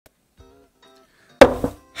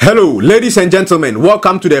Hello, ladies and gentlemen,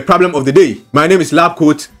 welcome to the problem of the day. My name is Lab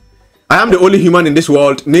Coat. I am the only human in this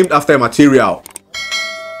world named after a material.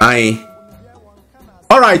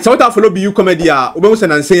 Alright, so what follow Beyou comedy Beyou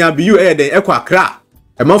the accra.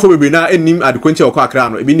 A month for na enim adequate or accra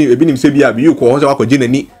no ebinim se bia Beyou ko ho wako gine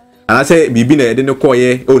and I say bibi na de no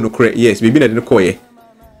koye oh no correct yes bibi na de no koye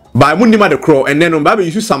by munima the crow and then on baby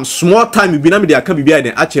use some small time bibi na me de aka bibi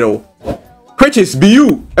den akere which is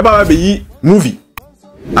Beyou eba be movie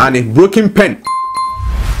and a broken pen.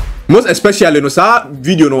 Most especially no sa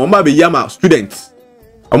video no mama be yama students.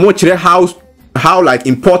 Omo kire how like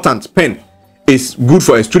important pen is good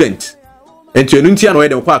for a student. And to enunti ano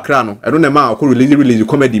ede kwa akra no. I don't know ma ko release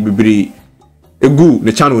comedy bibiri egu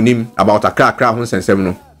the channel name about akra ho sensem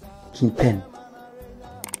no. King pen.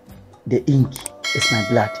 The ink is my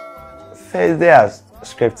blood. Says there's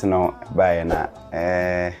script now by na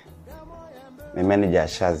my manager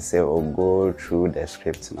shall say or go through the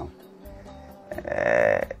script now.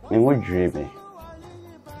 Me would dream me.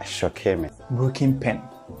 Shock me. Broken pen.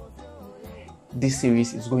 This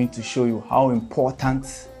series is going to show you how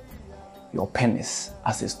important your pen is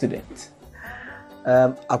as a student.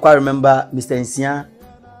 I quite remember Mr. Nsian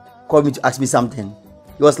called me to ask me something.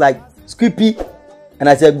 He was like, Squippy, and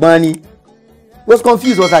I said, Barney. He was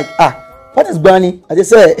confused. He was like, what is Barney? I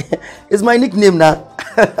just said, it's my nickname now.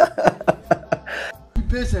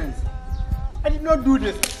 Patience. I did not do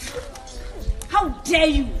this. How dare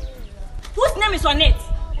you? Whose name is on it?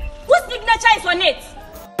 Whose signature is on it?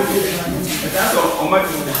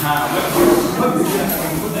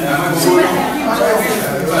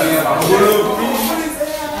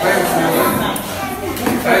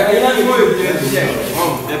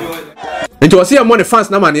 Into was here money fans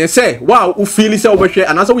na man say wow who feel say obehwe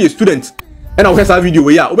and answer we student and I hear video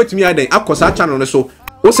we ya obetimi aden akosa channel no so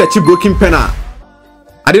wo search broken pen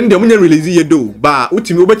I didn't release ye do but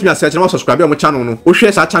utimi obetimi search na subscribe on channel no wo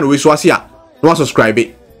share sa channel we so ase a no subscribe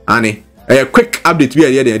ani a quick update we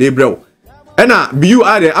here dey bro ena Beyou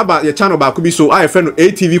are about your channel ba ko bi so I friend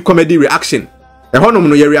ATV comedy reaction e honom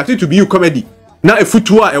no ye react to Beyou comedy na e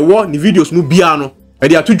futu a e wo ni videos mu bia no e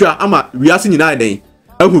dey atodwa ama wiase nyina den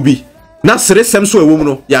ahu bi na sere sem so e wo mu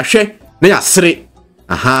no ya hwe na ya sere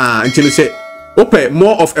nti no say open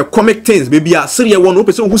more of a comic things baby a sere one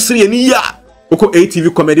open so hu sere ni ya oko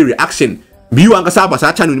ATV comedy reaction Beyou angasa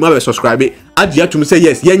abasa channel ni ma be subscribe adi atum say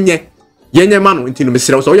yes yenye mano nti no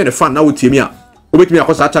mesere so ye ne fan na wo tiemi a obetimi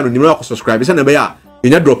akosa channel ni ma ko subscribe say na be ya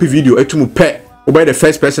yenya drop video etumu pe wo be the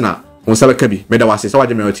first person a won sa be ka bi me da wase sa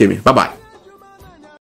waje me wo tiemi bye bye.